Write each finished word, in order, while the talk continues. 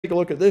Take a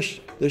look at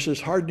this. This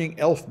is Hardening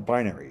ELF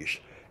Binaries.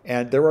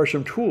 And there are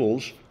some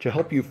tools to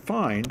help you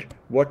find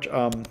what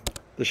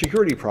the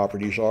security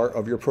properties are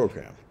of your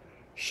program.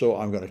 So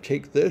I'm going to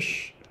take this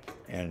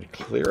and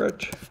clear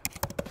it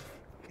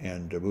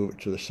and move it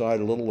to the side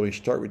a little. Let me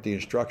start with the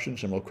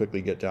instructions and we'll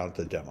quickly get down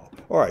to the demo.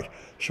 All right,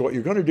 so what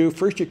you're going to do,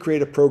 first you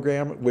create a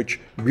program, which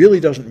really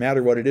doesn't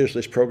matter what it is.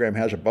 This program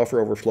has a buffer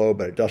overflow,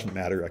 but it doesn't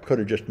matter. I could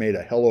have just made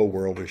a hello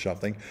world or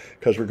something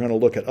because we're going to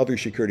look at other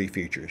security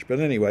features. But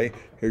anyway,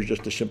 here's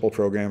just a simple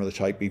program of the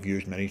type we've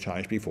used many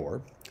times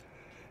before.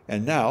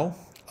 And now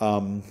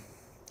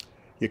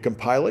you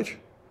compile it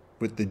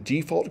with the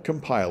default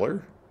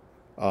compiler.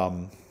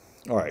 All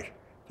right,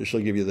 this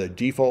will give you the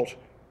default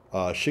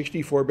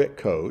 64-bit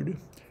code,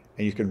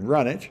 and you can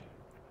run it,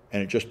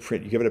 and it just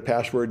print. You give it a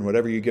password, and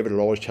whatever you give it, it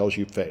always tells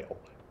you fail.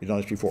 You've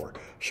done this before.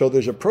 So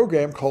there's a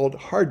program called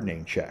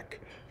Hardening Check.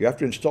 You have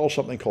to install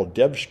something called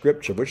dev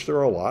scripts, of which there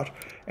are a lot,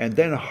 and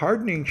then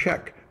Hardening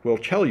Check will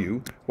tell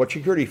you what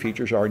security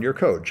features are in your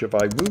code. So if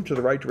I move to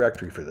the right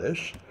directory for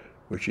this,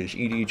 which is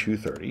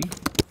ed230,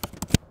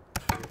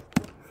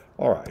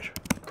 all right,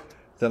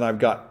 then I've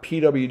got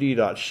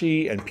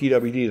pwd.c and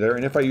pwd there,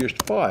 and if I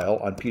used file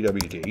on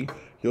pwd,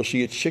 you'll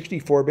see it's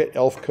 64-bit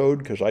ELF code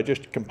because I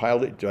just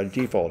compiled it by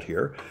default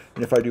here.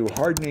 And if I do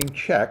hardening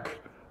check,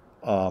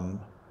 and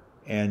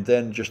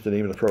then just the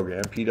name of the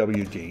program,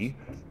 pwd,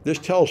 this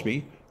tells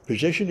me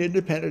position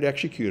independent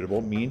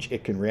executable means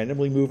it can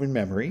randomly move in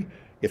memory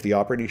if the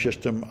operating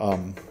system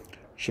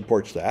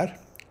supports that.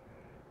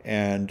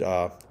 And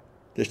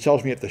this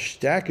tells me if the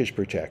stack is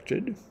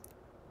protected,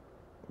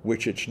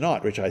 which it's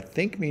not, which I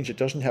think means it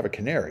doesn't have a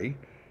canary.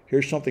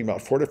 Here's something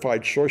about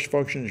fortified source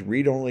functions,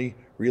 read-only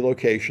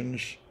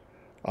relocations.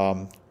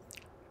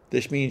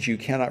 This means you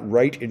cannot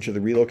write into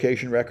the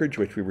relocation records,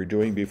 which we were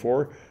doing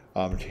before,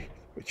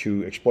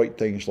 to exploit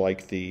things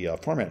like the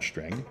format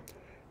string.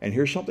 And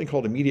here's something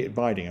called immediate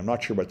binding. I'm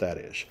not sure what that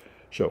is.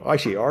 So I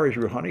see R is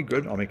Rouhani.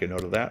 Good. I'll make a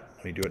note of that.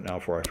 Let me do it now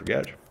before I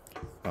forget.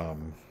 All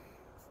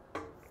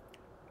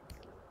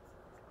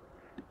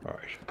right.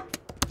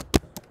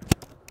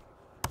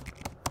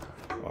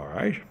 All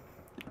right.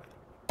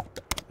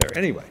 There.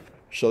 Anyway,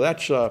 so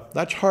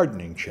that's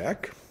hardening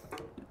check.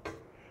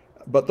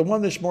 But the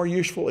one that's more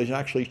useful is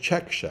actually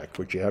checksec,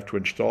 which you have to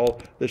install.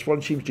 This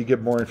one seems to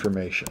give more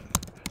information.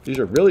 These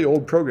are really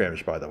old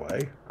programs, by the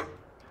way,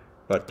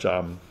 but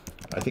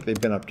I think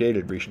they've been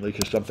updated recently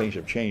because some things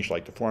have changed,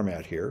 like the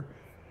format here.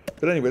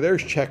 But anyway,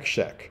 there's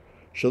checksec.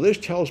 So this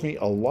tells me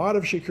a lot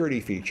of security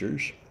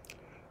features.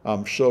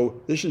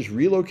 So this is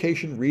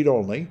relocation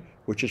read-only,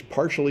 which is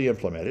partially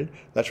implemented.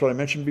 That's what I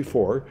mentioned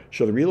before.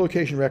 So the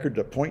relocation record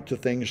that point to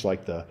things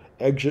like the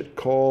exit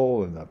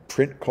call and the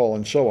print call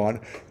and so on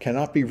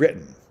cannot be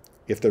written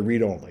if they're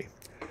read-only.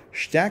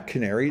 Stack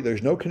canary,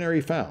 there's no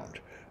canary found.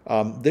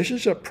 This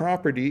is a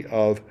property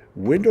of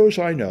Windows,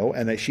 I know,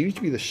 and it seems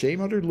to be the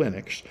same under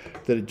Linux,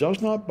 that it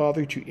does not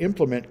bother to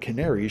implement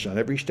canaries on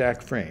every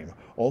stack frame,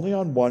 only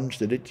on ones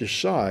that it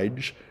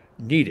decides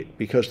need it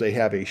because they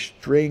have a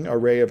string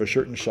array of a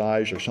certain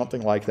size or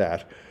something like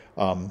that.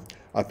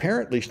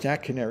 Apparently,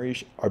 stack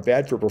canaries are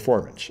bad for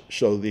performance,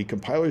 so the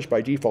compilers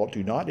by default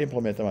do not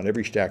implement them on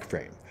every stack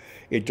frame.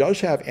 It does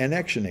have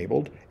NX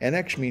enabled.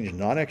 NX means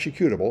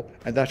non-executable,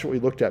 and that's what we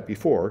looked at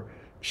before.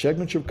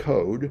 Segments of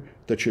code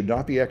that should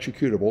not be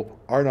executable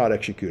are not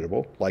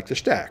executable, like the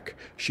stack.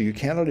 So you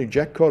cannot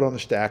inject code on the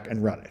stack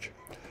and run it.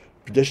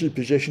 This is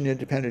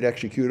position-independent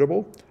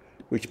executable,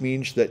 which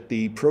means that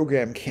the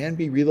program can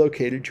be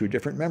relocated to a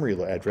different memory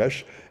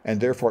address,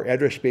 and therefore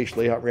address space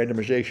layout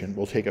randomization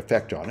will take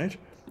effect on it.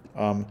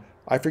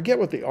 I forget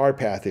what the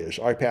RPath is,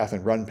 RPath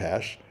and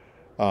runpath.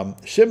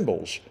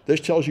 Symbols, this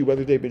tells you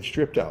whether they've been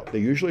stripped out. They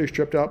usually are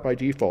stripped out by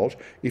default.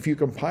 If you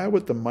compile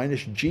with the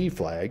 -G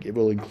flag, it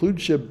will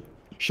include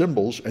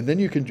symbols, and then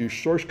you can do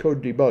source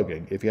code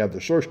debugging if you have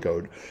the source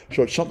code.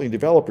 So it's something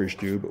developers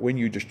do, but when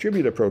you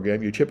distribute a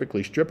program, you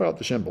typically strip out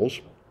the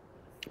symbols,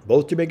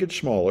 both to make it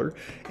smaller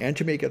and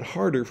to make it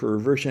harder for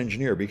reverse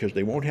engineer because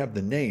they won't have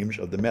the names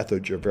of the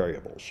methods or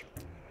variables.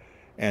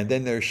 And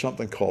then there's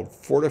something called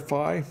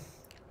fortify,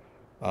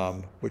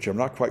 which I'm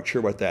not quite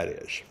sure what that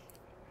is.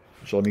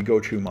 So let me go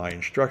to my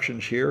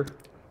instructions here.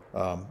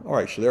 All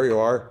right, so there you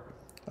are.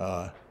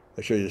 I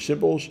show you the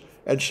symbols.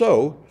 And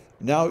so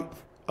now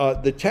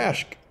the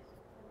task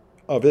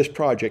of this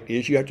project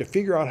is you have to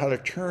figure out how to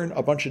turn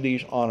a bunch of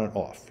these on and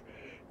off.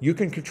 You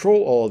can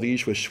control all of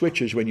these with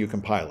switches when you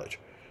compile it.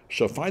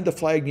 So find the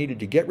flag needed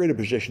to get rid of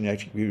position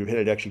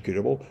independent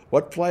executable.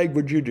 What flag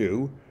would you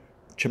do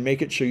to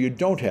make it so you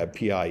don't have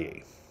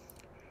PIE?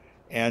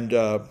 And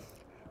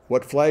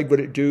what flag would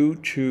it do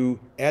to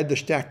add the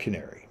stack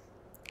canary?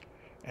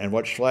 And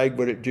what flag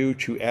would it do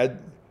to add,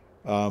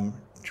 to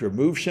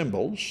remove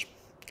symbols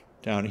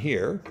down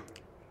here?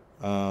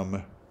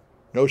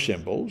 No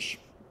symbols,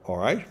 all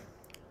right.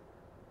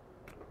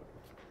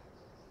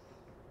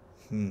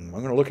 I'm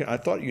going to look at, I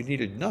thought you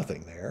needed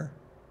nothing there.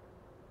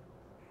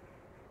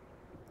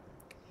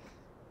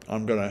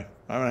 I'm going to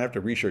have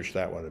to research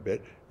that one a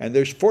bit. And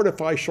there's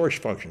fortify source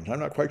functions. I'm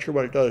not quite sure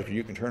what it does, but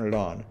you can turn it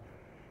on.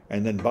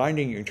 And then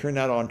binding, you can turn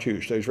that on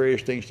too. So there's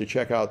various things to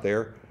check out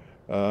there.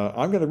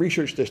 I'm going to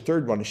research this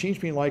third one. It seems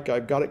to me like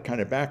I've got it kind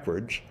of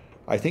backwards.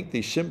 I think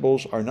these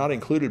symbols are not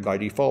included by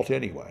default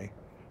anyway.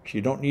 So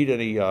you don't need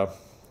any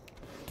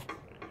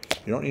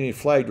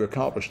flag to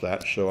accomplish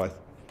that. So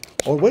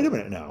oh, wait a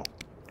minute now.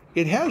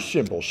 It has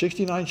symbols,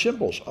 69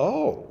 symbols.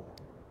 Oh.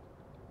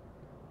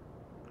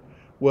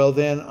 Well,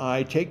 then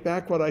I take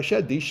back what I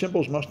said. These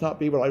symbols must not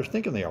be what I was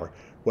thinking they are.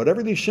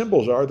 Whatever these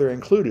symbols are, they're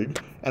included,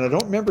 and I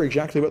don't remember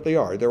exactly what they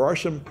are. There are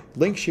some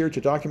links here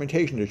to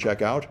documentation to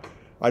check out.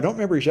 I don't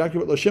remember exactly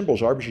what those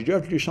symbols are, but you do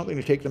have to do something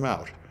to take them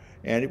out.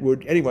 And it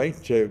would, anyway,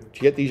 to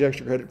get these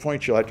extra credit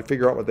points, you'll have to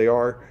figure out what they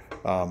are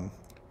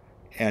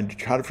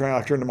and how to try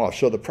to turn them off.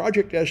 So the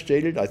project, as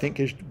stated, I think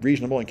is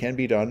reasonable and can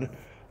be done.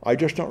 I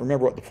just don't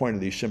remember what the point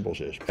of these symbols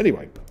is.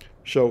 Anyway,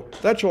 so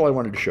that's all I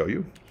wanted to show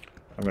you.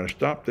 I'm going to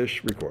stop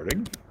this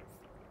recording.